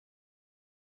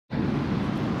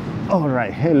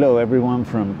Alright, hello everyone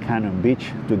from Cannon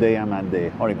Beach. Today I'm at the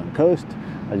Oregon coast.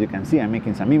 As you can see, I'm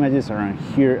making some images around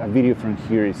here. A video from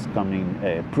here is coming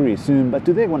pretty soon, but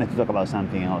today I wanted to talk about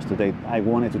something else. Today I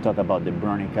wanted to talk about the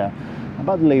Bronica,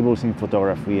 about labels in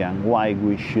photography and why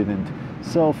we shouldn't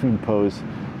self-impose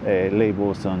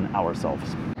labels on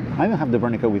ourselves. I don't have the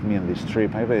Bronica with me on this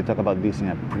trip. I already talked about this in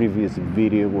a previous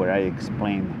video where I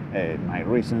explained my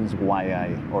reasons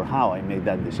why how I made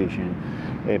that decision.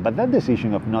 But that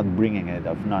decision of not bringing it,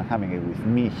 of not having it with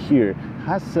me here,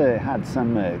 has had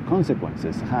some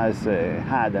consequences, has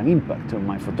had an impact on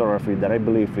my photography that I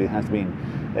believe it has been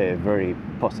very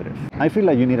positive. I feel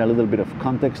like you need a little bit of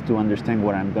context to understand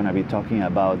what I'm going to be talking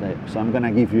about, so I'm going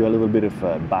to give you a little bit of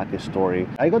backstory.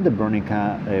 I got the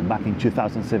Bronica back in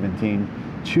 2017,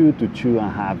 2 to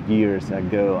 2.5 years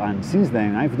ago, and since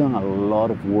then I've done a lot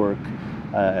of work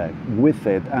with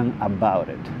it and about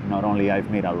it. Not only I've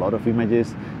made a lot of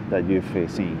images that you've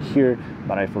seen here,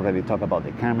 but I've already talked about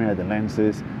the camera, the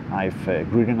lenses. I've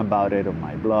written about it on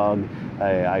my blog.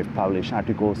 I've published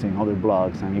articles in other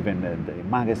blogs and even the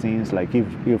magazines like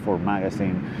E4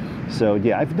 magazine. So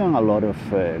yeah, I've done a lot of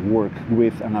work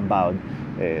with and about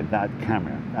that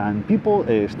camera, and people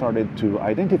started to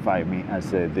identify me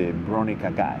as the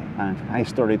Bronica Guy, and I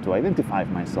started to identify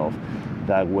myself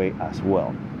that way as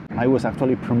well. I was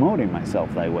actually promoting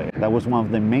myself that way. That was one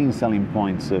of the main selling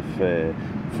points of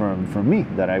for me,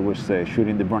 that I was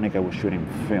shooting the Bronica, I was shooting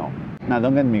film. Now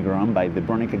don't get me wrong, by the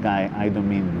Bronica Guy I don't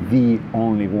mean the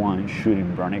only one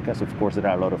shooting Bronicas. Of course there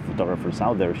are a lot of photographers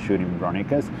out there shooting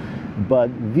Bronicas, but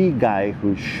the guy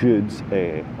who shoots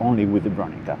only with the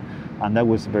Bronica. And that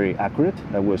was very accurate,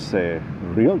 that was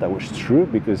real, that was true,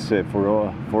 because for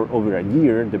over a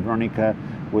year the Bronica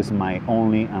was my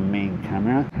only and main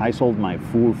camera. I sold my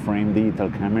full frame digital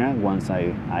camera once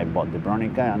I bought the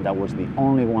Bronica, and that was the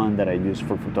only one that I used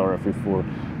for photography for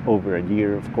over a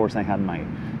year. Of course I had my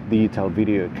digital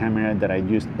video camera that I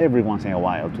used every once in a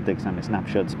while to take some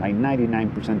snapshots. My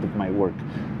 99% of my work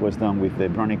was done with the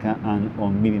Bronica and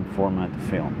on medium format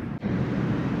film.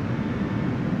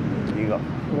 There you go,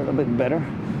 a little bit better.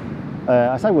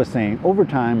 As I was saying, over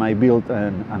time I built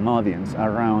an audience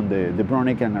around the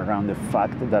Bronica and around the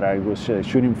fact that I was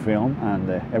shooting film, and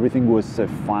everything was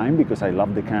fine because I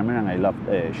loved the camera and I loved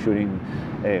shooting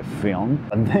film.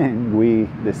 And then we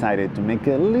decided to make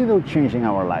a little change in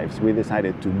our lives. We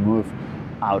decided to move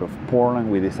out of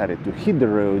Portland. We decided to hit the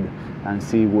road and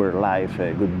see where life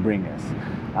could bring us.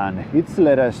 And it's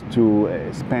led us to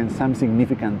spend some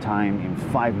significant time in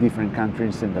 5 different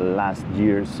countries in the last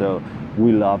year. So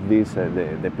we love this,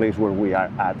 the place where we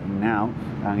are at now,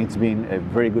 and it's been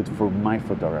very good for my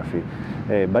photography.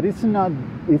 But it's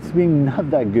been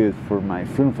not that good for my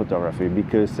film photography,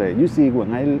 because you see,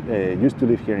 when I used to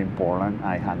live here in Portland,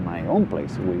 I had my own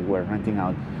place. We were renting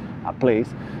out a place,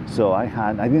 so I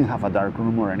didn't have a dark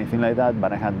room or anything like that,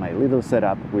 but I had my little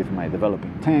setup with my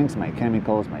developing tanks, my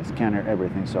chemicals, my scanner,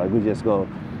 everything. So I would just go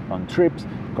on trips,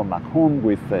 come back home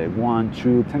with 1,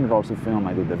 2, 10 rolls of film.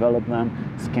 I would develop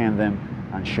them, scan them,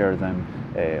 and share them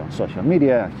on social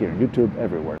media, here on YouTube,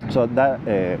 everywhere. So that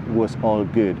was all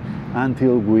good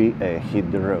until we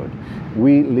hit the road.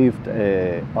 We lived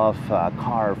off a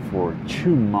car for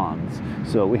 2 months,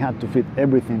 so we had to fit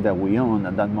everything that we owned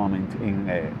at that moment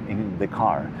in the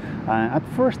car. At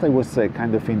first I was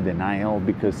kind of in denial,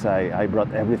 because I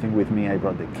brought everything with me. I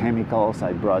brought the chemicals,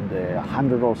 I brought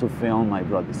 100 rolls of film, I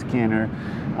brought the scanner,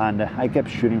 and I kept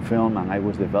shooting film, and I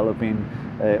was developing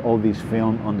all this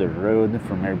film on the road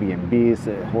from Airbnbs,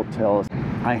 hotels.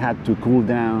 I had to cool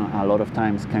down a lot of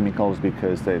times chemicals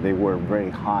because they were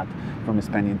very hot from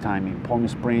spending time in Palm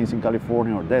Springs in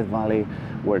California or Death Valley,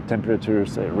 where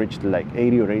temperatures reached like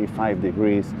 80 or 85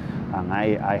 degrees. And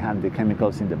I had the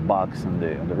chemicals in the box on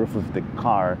the roof of the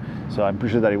car, so I'm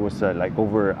pretty sure that it was like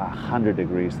over 100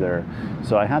 degrees there.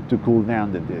 So I had to cool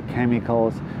down the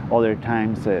chemicals. Other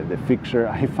times the fixture,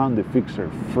 I found the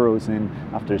fixture frozen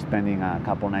after spending a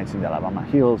couple nights in the Alabama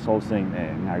hills, also in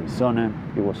Arizona.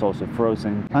 It was also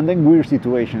frozen. And then weird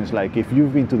situations, like if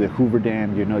you've been to the Hoover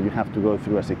Dam, you know you have to go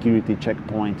through a security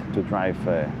checkpoint to drive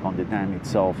on the dam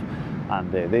itself. And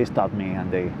they stopped me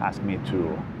and they asked me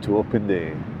to open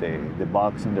the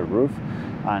box in the roof,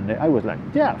 and I was like,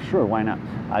 yeah, sure, why not?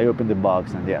 I opened the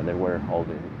box, and yeah, there were all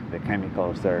the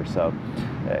chemicals there. So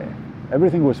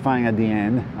everything was fine at the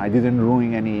end. I didn't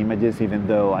ruin any images, even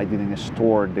though I didn't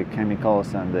store the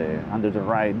chemicals and under the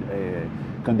right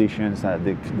conditions.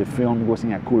 The film was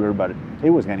in a cooler, but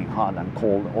it was getting hot and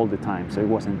cold all the time, so it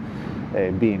wasn't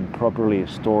being properly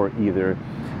stored either.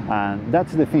 And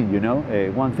that's the thing, you know,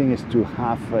 one thing is to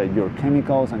have your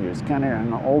chemicals and your scanner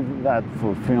and all that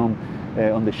for film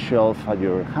on the shelf at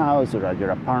your house or at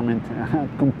your apartment.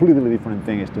 Completely different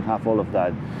thing is to have all of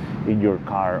that in your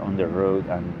car on the road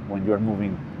and when you're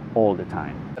moving all the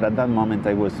time. But at that moment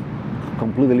I was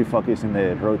completely focused in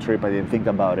the road trip. I didn't think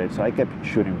about it, so I kept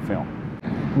shooting film.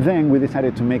 Then we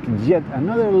decided to make yet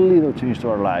another little change to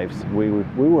our lives. We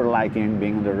were liking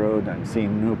being on the road and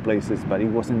seeing new places, but it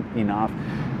wasn't enough.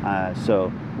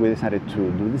 So we decided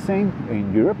to do the same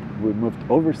in Europe. We moved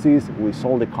overseas, we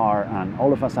sold the car, and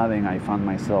all of a sudden I found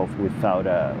myself without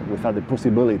the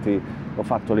possibility of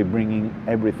actually bringing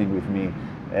everything with me,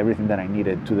 everything that I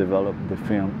needed to develop the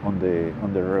film on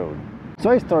the road. So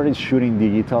I started shooting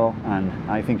digital, and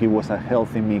I think it was a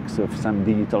healthy mix of some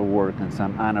digital work and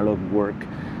some analog work.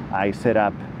 I set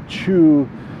up two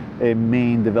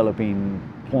main developing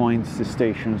points,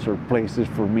 stations or places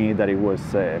for me, that it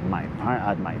was at my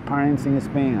parents in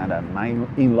Spain and at my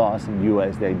in-laws in the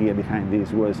US. The idea behind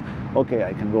this was, okay,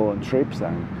 I can go on trips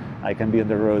and I can be on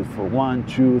the road for 1,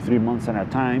 2, 3 months at a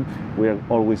time. We're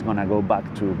always gonna go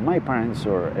back to my parents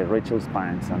or Rachel's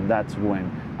parents, and that's when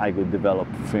I could develop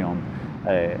film.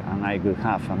 And I could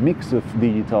have a mix of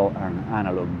digital and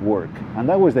analog work. And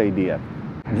that was the idea.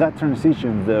 That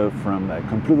transition, though, from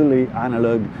completely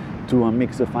analog to a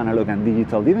mix of analog and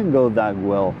digital didn't go that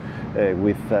well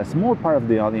with a small part of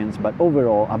the audience, but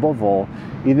overall, above all,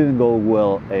 it didn't go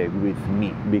well with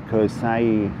me, because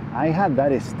I had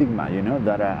that stigma, you know,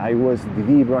 that I was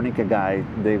the Bronica guy,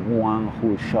 the one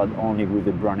who shot only with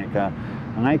the Bronica,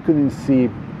 and I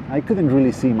couldn't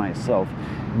really see myself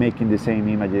making the same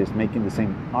images, making the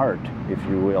same art, if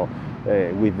you will,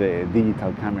 with the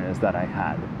digital cameras that I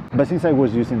had. But since I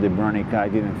was using the Bronica, I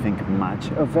didn't think much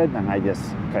of it, and I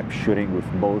just kept shooting with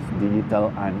both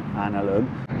digital and analog.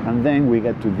 And then we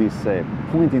got to this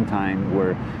point in time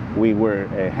where we were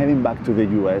heading back to the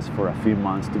US for a few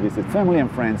months to visit family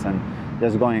and friends, and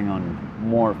just going on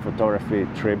more photography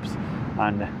trips.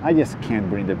 And I just can't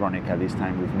bring the Bronica this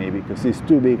time with me because it's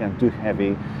too big and too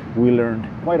heavy. We learned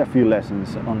quite a few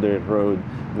lessons on the road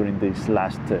during this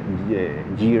last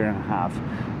year and a half.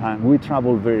 And we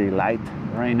travel very light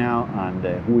right now, and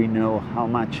we know how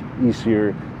much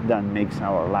easier that makes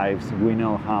our lives. We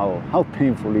know how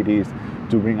painful it is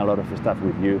to bring a lot of stuff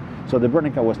with you. So the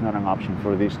Bronica was not an option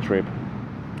for this trip.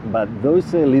 But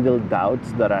those little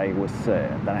doubts that I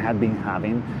had been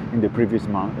having in the previous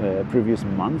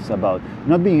months about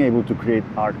not being able to create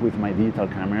art with my digital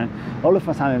camera, all of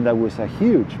a sudden that was a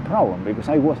huge problem, because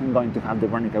I wasn't going to have the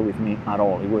Bronica with me at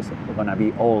all. It was going to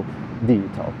be all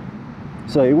digital.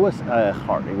 So it was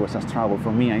hard. It was a struggle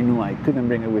for me. I knew I couldn't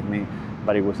bring it with me,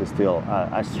 but it was still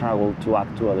a struggle to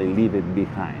actually leave it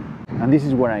behind. And this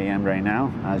is where I am right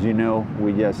now. As you know,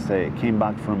 we just came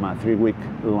back from a 3-week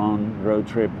long road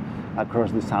trip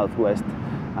across the Southwest,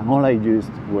 and all I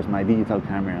used was my digital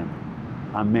camera.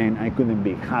 And man, I couldn't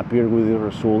be happier with the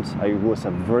results. It was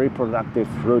a very productive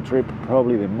road trip,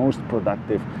 probably the most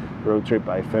productive road trip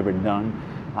I've ever done.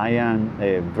 I am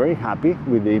very happy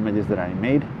with the images that I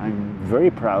made. I'm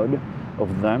very proud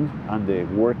of them and the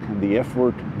work and the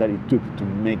effort that it took to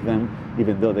make them,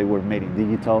 even though they were made in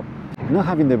digital. Not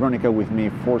having the Bronica with me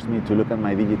forced me to look at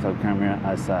my digital camera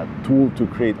as a tool to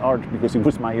create art, because it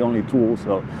was my only tool.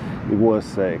 So it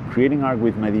was creating art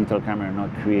with my digital camera,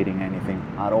 not creating anything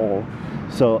at all.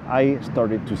 So I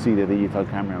started to see the digital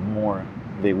camera more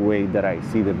the way that I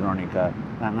see the Bronica.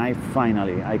 And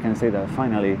I can say that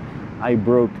finally I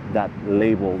broke that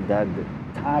label, that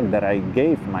tag that I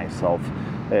gave myself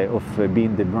of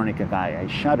being the Bronica guy. I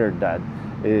shattered that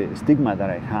stigma that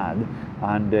I had,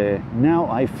 and now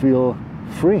I feel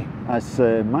free. As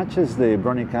much as the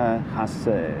Bronica has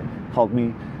helped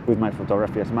me with my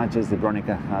photography, as much as the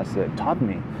Bronica has taught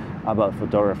me about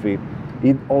photography,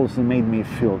 it also made me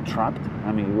feel trapped.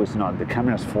 I mean, it was not the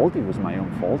camera's fault, it was my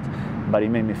own fault, but it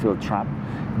made me feel trapped,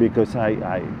 because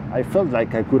I felt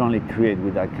like I could only create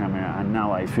with that camera, and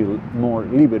now I feel more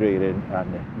liberated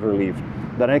and relieved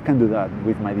that I can do that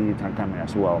with my digital camera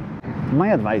as well.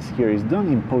 My advice here is,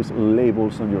 don't impose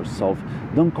labels on yourself.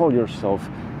 Don't call yourself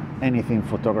anything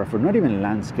photographer, not even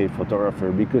landscape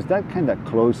photographer, because that kind of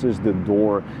closes the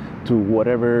door to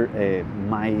whatever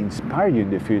might inspire you in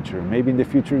the future. Maybe in the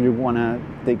future you want to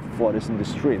take photos in the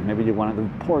street, maybe you want to do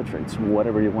portraits,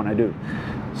 whatever you want to do.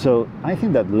 So I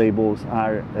think that labels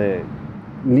are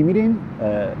limiting,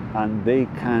 and they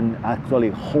can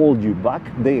actually hold you back.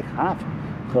 They have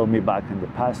held me back in the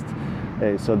past,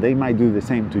 so they might do the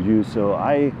same to you. So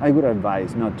I would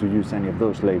advise not to use any of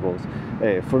those labels.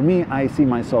 For me, I see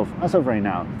myself, as of right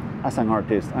now, as an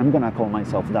artist, I'm gonna call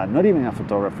myself that, not even a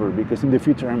photographer, because in the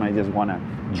future I might just wanna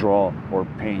draw or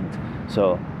paint.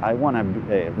 So I wanna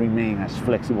remain as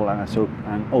flexible and as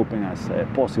open as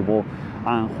possible.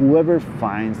 And whoever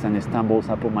finds and stumbles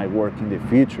upon my work in the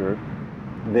future,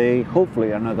 they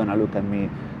hopefully are not gonna look at me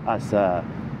as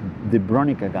the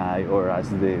Bronica guy or as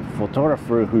the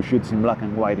photographer who shoots in black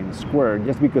and white in square,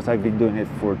 just because I've been doing it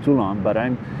for too long. But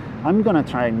I'm gonna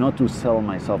try not to sell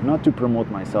myself, not to promote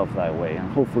myself that way,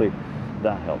 and hopefully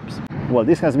that helps. Well,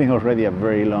 this has been already a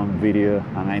very long video,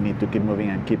 and I need to keep moving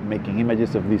and keep making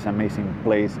images of this amazing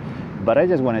place. But I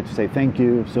just wanted to say thank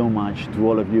you so much to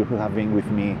all of you who have been with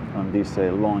me on this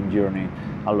long journey.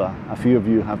 A few of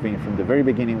you have been from the very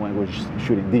beginning when I was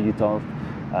shooting digital,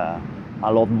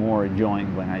 a lot more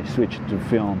joined when I switched to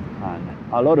film, and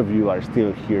a lot of you are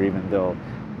still here even though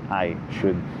I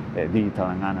shoot digital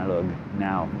and analog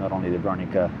now, not only the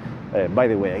Bronica. By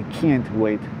the way, I can't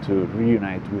wait to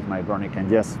reunite with my Bronica. In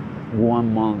just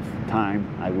 1 month time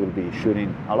I will be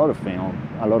shooting a lot of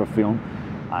film.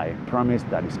 I promise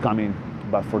that it's coming,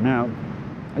 but for now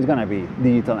it's gonna be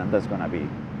digital, and that's gonna be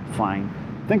fine.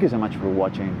 Thank you so much for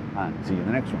watching, and see you in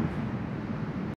the next one.